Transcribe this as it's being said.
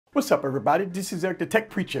What's up, everybody? This is Eric, the Tech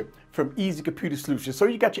Preacher from Easy Computer Solutions. So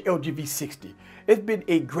you got your LG V60. It's been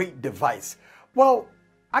a great device. Well,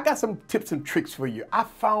 I got some tips and tricks for you. I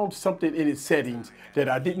found something in its settings that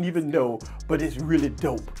I didn't even know, but it's really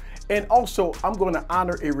dope. And also, I'm going to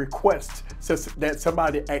honor a request that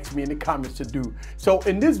somebody asked me in the comments to do. So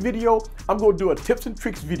in this video, I'm going to do a tips and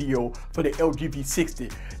tricks video for the LG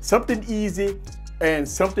V60. Something easy and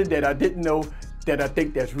something that I didn't know that I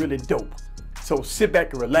think that's really dope. So sit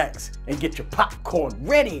back and relax and get your popcorn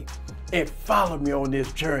ready and follow me on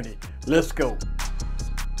this journey. Let's go.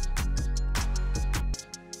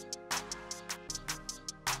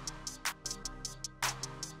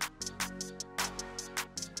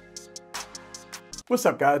 What's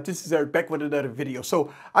up, guys? This is Eric back with another video.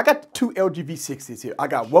 So I got two LG V60s here. I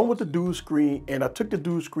got one with the dual screen, and I took the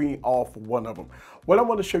dual screen off one of them. What I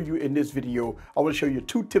want to show you in this video, I want to show you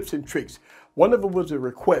two tips and tricks. One of them was a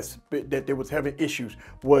request that they was having issues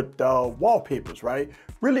with wallpapers, right?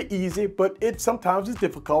 Really easy, but sometimes it's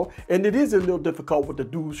difficult, and it is a little difficult with the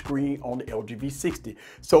dual screen on the LG V60.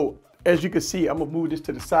 So as you can see, I'm gonna move this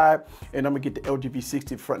to the side and I'm gonna get the LG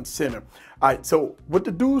V60 front and center. All right, so with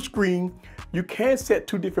the dual screen, you can set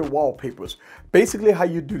two different wallpapers. Basically, how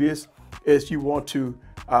you do this is you want to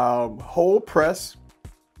hold press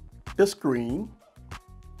the screen,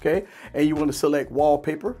 okay? And you want to select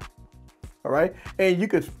wallpaper, all right? And you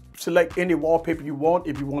can select any wallpaper you want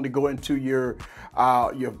if you want to go into your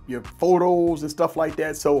photos and stuff like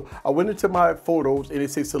that. So I went into my photos and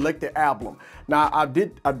it says select the album. Now I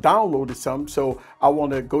downloaded some, so I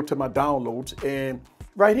want to go to my downloads and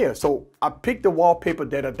right here. So I picked the wallpaper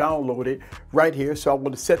that I downloaded right here. So I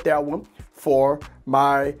want to set that one for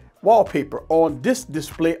my wallpaper on this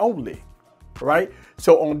display only. Right?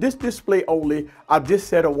 So on this display only, I just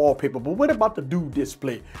set a wallpaper. But what about the dual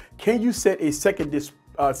display? Can you set a second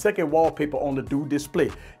wallpaper on the dual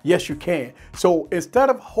display? Yes, you can. So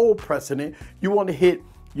instead of hold pressing it, you want to hit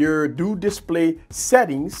your dual display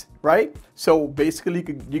settings, right? So basically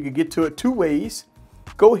you can get to it two ways.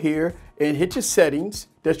 Go here and hit your settings.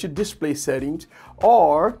 That's your display settings.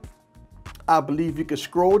 Or I believe you can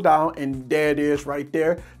scroll down and there it is right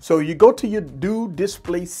there. So you go to your dual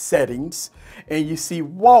display settings and you see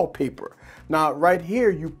wallpaper. Now right here,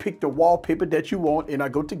 you pick the wallpaper that you want, and I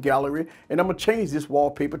go to gallery and I'm gonna change this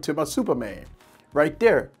wallpaper to my Superman. Right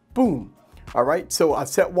there, boom. All right, so I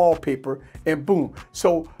set wallpaper and boom.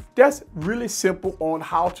 So that's really simple on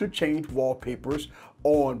how to change wallpapers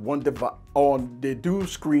on one device, on the dual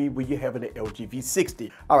screen when you have an LG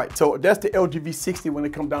V60. All right, so that's the LG V60 when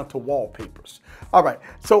it comes down to wallpapers. All right,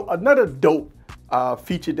 so another dope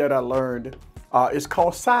feature that I learned is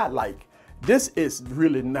called side light. This is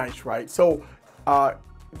really nice, right? So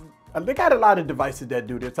they got a lot of devices that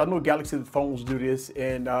do this. I know Galaxy phones do this,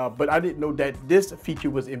 and but I didn't know that this feature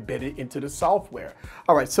was embedded into the software.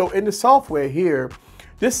 All right, so in the software here,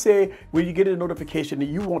 this say when you get a notification that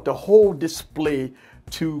you want the whole display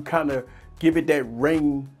to kind of give it that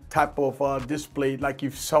ring type of display like you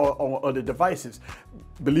saw on other devices.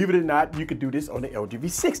 Believe it or not, you could do this on the LG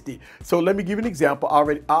V60. So let me give you an example.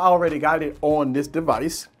 I already got it on this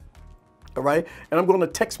device. All right, and I'm going to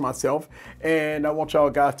text myself, and I want y'all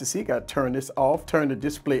guys to see. Got to turn this off, turn the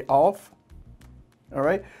display off. All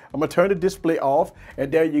right, I'm going to turn the display off,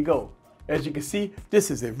 and there you go. As you can see, this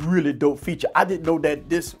is a really dope feature. I didn't know that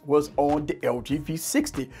this was on the LG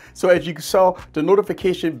V60. So as you saw, the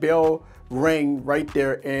notification bell rang right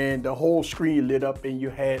there and the whole screen lit up and you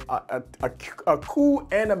had a cool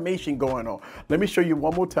animation going on. Let me show you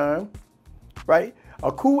one more time, right?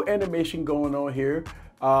 A cool animation going on here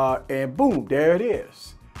and boom, there it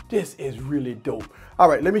is. This is really dope. All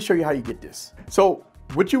right, let me show you how you get this. So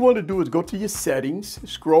what you want to do is go to your settings,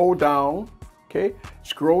 scroll down. Okay,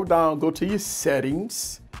 scroll down, go to your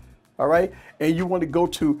settings, all right? And you want to go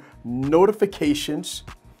to notifications.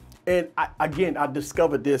 And I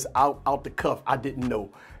discovered this out the cuff. I didn't know.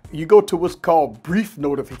 You go to what's called brief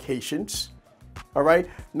notifications, all right?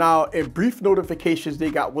 Now, in brief notifications,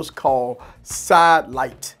 they got what's called side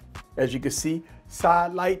light. As you can see,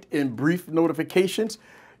 side light in brief notifications.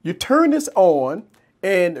 You turn this on,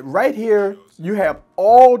 and right here, you have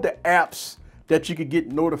all the apps that you could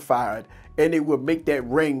get notified, and it will make that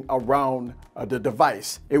ring around the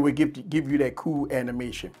device. It will give you that cool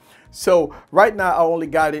animation. So right now I only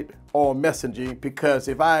got it on messaging because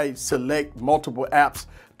if I select multiple apps,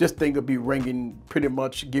 this thing will be ringing pretty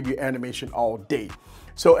much, give you animation all day.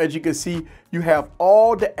 So as you can see, you have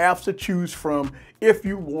all the apps to choose from if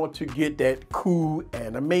you want to get that cool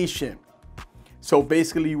animation. So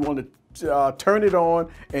basically you want to turn it on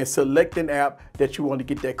and select an app that you want to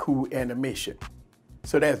get that cool animation.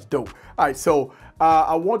 So that's dope. All right, so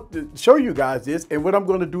I want to show you guys this, and what I'm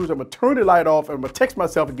going to do is I'm going to turn the light off and I'm going to text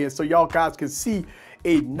myself again so y'all guys can see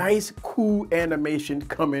a nice, cool animation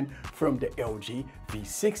coming from the LG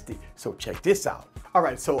V60. So check this out. All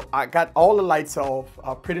right, so I got all the lights off,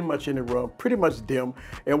 pretty much in the room, pretty much dim.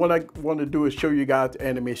 And what I want to do is show you guys the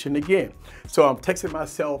animation again. So I'm texting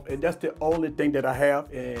myself, and that's the only thing that I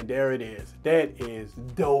have, and there it is. That is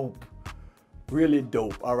dope. Really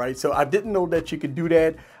dope. All right, so I didn't know that you could do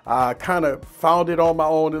that. I kind of found it on my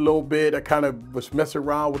own a little bit. I kind of was messing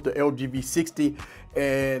around with the LG V60,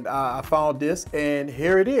 and I found this, and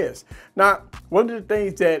here it is. Now, one of the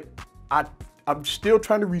things that I'm still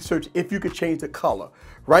trying to research if you could change the color.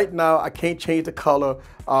 Right now, I can't change the color.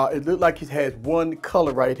 It looks like it has one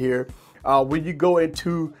color right here. When you go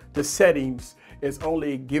into the settings, it's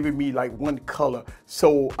only giving me like one color.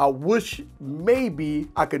 So I wish maybe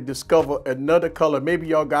I could discover another color. Maybe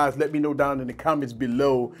y'all guys let me know down in the comments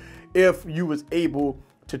below if you was able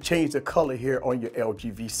to change the color here on your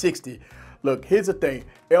LG V60. Look, here's the thing.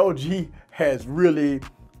 LG has really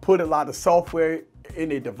put a lot of software in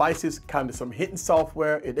their devices, kind of some hidden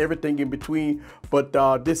software and everything in between, but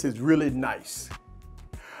this is really nice.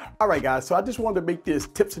 All right, guys, so I just wanted to make this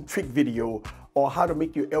tips and trick video on how to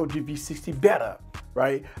make your LG V60 better,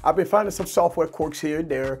 right? I've been finding some software quirks here and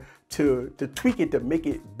there to tweak it, to make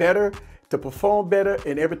it better, to perform better,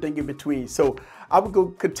 and everything in between. So I will go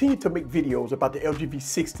continue to make videos about the LG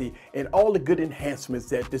V60 and all the good enhancements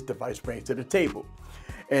that this device brings to the table.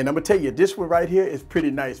 And I'm gonna tell you, this one right here is pretty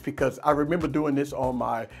nice because I remember doing this on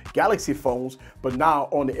my Galaxy phones, but now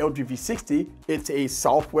on the LG V60, it's a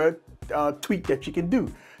software tweak that you can do.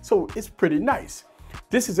 So it's pretty nice.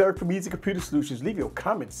 This is Eric from AskEazyComputerSolutions. Leave your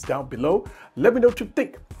comments down below. Let me know what you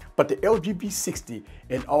think about the LG V60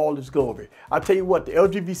 and all its glory. I'll tell you what, the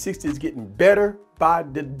LG V60 is getting better by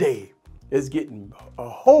the day. It's getting a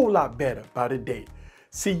whole lot better by the day.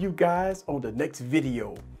 See you guys on the next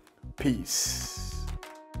video. Peace.